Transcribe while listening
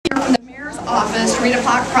office to read a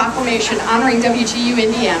proclamation honoring WGU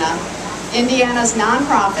Indiana, Indiana's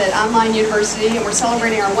nonprofit online university, and we're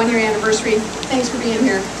celebrating our one-year anniversary. Thanks for being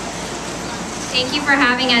here. Thank you for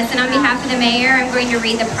having us, and on behalf of the mayor, I'm going to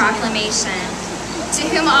read the proclamation. To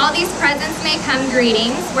whom all these presents may come,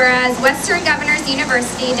 greetings. Whereas Western Governors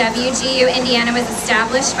University, WGU Indiana, was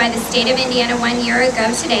established by the state of Indiana 1 year ago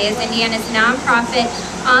today as Indiana's nonprofit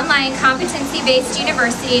online competency-based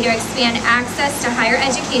university to expand access to higher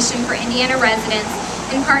education for Indiana residents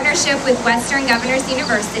in partnership with Western Governors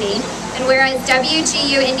University. And whereas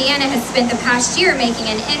WGU Indiana has spent the past year making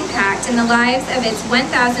an impact in the lives of its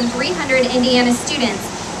 1,300 Indiana students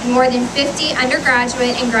in more than 50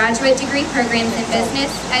 undergraduate and graduate degree programs in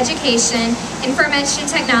business, education, information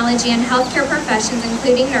technology, and healthcare professions,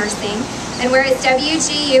 including nursing. And whereas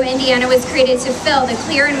WGU Indiana was created to fill the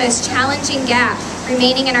clear and most challenging gap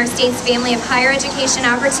remaining in our state's family of higher education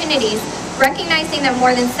opportunities, recognizing that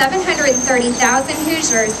more than 730,000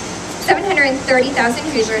 Hoosiers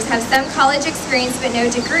have some college experience but no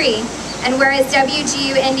degree. And whereas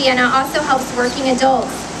WGU Indiana also helps working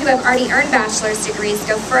adults who have already earned bachelor's degrees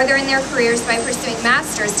go further in their careers by pursuing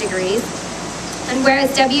master's degrees. And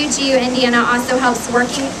whereas WGU Indiana also helps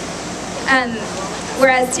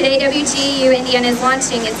whereas today WGU Indiana is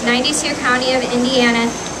launching its 92 County of Indiana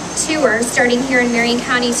tour starting here in Marion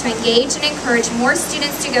County to engage and encourage more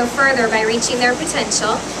students to go further by reaching their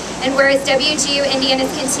potential. And whereas WGU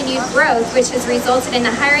Indiana's continued growth, which has resulted in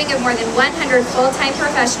the hiring of more than 100 full-time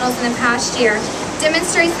professionals in the past year,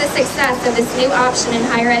 demonstrates the success of this new option in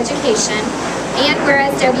higher education. And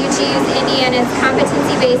whereas WGU Indiana's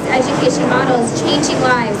competency-based education model is changing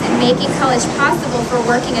lives and making college possible for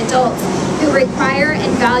working adults who require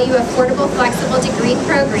and value affordable, flexible degree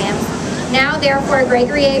programs, now, therefore,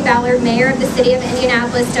 Gregory A. Ballard, Mayor of the City of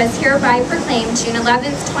Indianapolis, does hereby proclaim June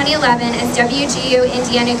 11th, 2011 as WGU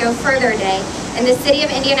Indiana Go Further Day in the City of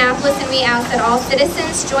Indianapolis, and we ask that all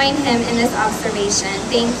citizens join him in this observation.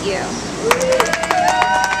 Thank you.